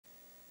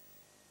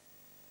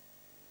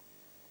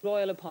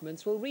Royal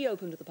apartments will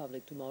reopen to the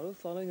public tomorrow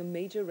following a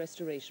major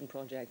restoration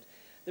project.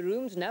 The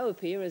rooms now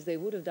appear as they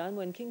would have done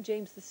when King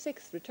James VI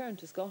returned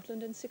to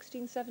Scotland in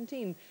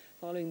 1617,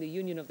 following the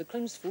union of the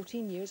crowns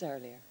 14 years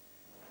earlier.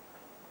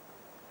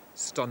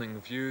 Stunning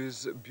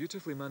views,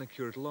 beautifully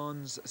manicured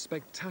lawns,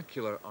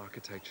 spectacular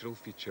architectural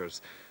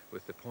features.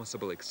 With the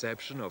possible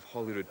exception of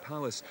Holyrood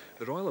Palace,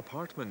 the royal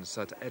apartments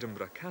at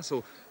Edinburgh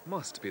Castle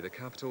must be the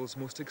capital's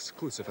most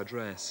exclusive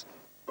address.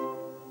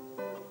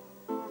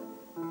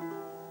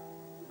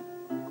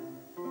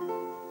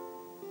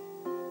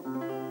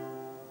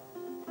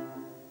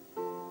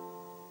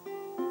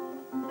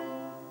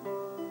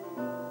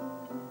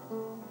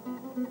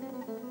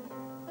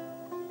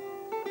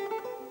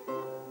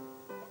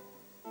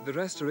 The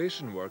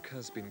restoration work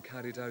has been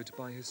carried out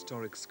by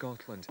Historic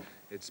Scotland.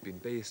 It's been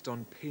based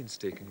on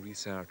painstaking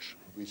research.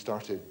 We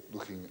started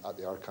looking at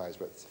the archives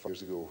about 5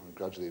 years ago, and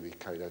gradually we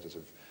carried out a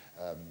sort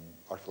of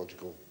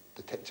archaeological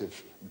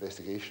detective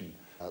investigation,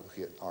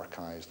 looking at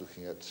archives,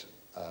 looking at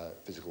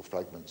physical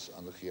fragments,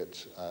 and looking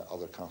at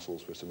other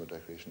castles where similar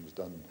decoration was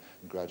done,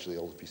 and gradually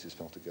all the pieces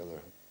fell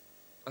together.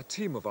 A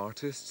team of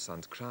artists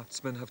and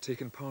craftsmen have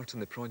taken part in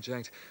the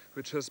project,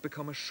 which has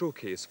become a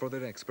showcase for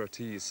their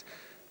expertise.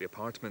 The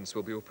apartments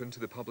will be open to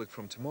the public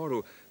from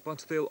tomorrow,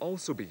 but they'll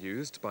also be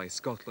used by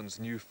Scotland's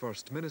new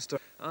First Minister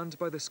and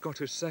by the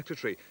Scottish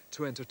Secretary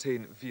to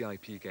entertain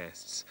VIP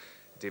guests.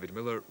 David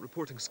Miller,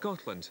 reporting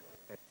Scotland.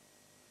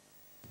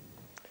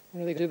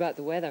 What are they going to do about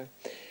the weather?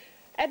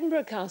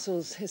 Edinburgh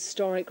Castle's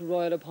historic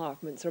royal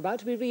apartments are about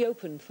to be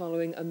reopened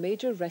following a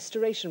major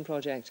restoration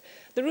project.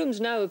 The rooms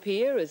now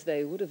appear as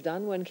they would have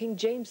done when King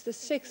James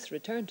VI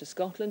returned to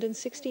Scotland in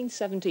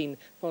 1617,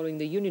 following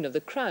the union of the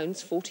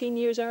crowns 14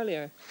 years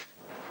earlier.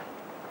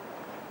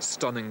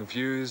 Stunning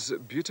views,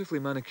 beautifully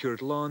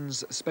manicured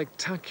lawns,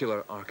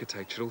 spectacular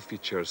architectural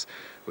features.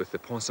 With the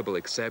possible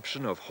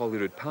exception of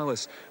Holyrood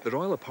Palace, the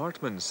royal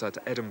apartments at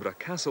Edinburgh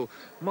Castle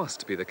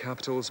must be the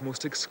capital's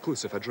most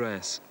exclusive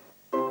address.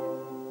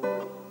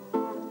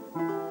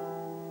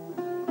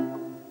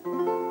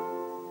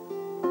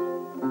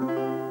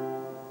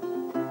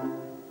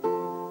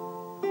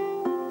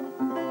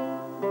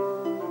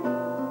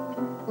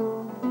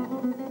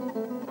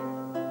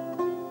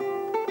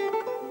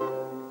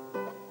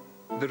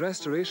 The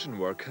restoration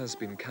work has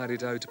been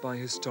carried out by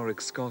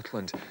Historic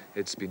Scotland.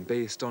 It's been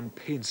based on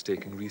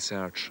painstaking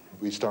research.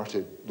 We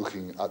started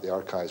looking at the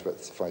archives about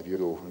 5 years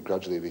ago, and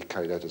gradually we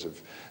carried out a sort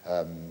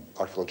of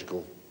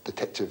archaeological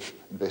detective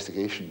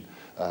investigation,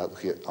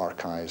 looking at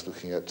archives,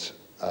 looking at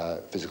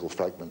physical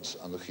fragments,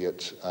 and looking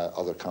at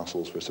other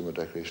castles where similar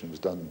decoration was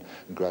done,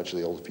 and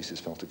gradually all the pieces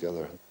fell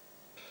together.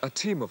 A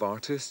team of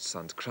artists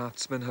and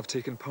craftsmen have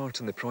taken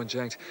part in the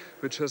project,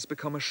 which has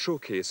become a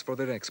showcase for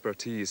their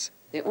expertise.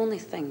 The only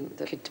thing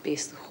that could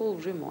base the whole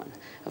room on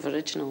of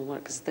original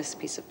work is this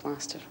piece of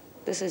plaster.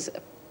 This is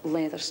a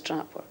leather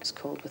strap work, it's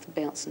called, with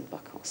belts and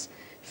buckles.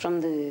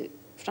 From the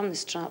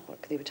strap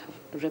work, they would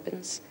have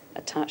ribbons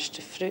attached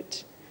to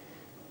fruit,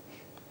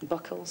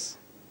 buckles,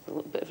 a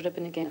little bit of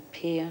ribbon again, a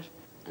pear,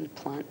 and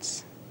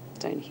plants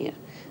down here.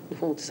 The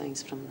whole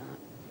design's from that.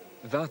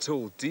 That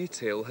old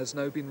detail has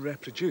now been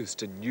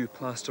reproduced in new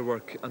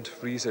plasterwork and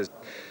friezes.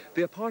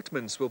 The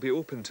apartments will be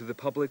open to the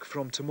public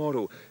from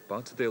tomorrow,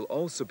 but they'll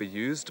also be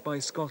used by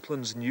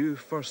Scotland's new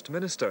First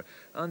Minister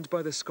and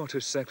by the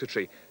Scottish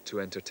Secretary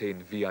to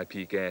entertain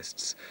VIP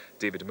guests.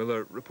 David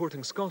Miller,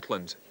 reporting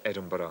Scotland,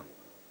 Edinburgh.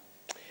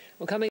 Well, coming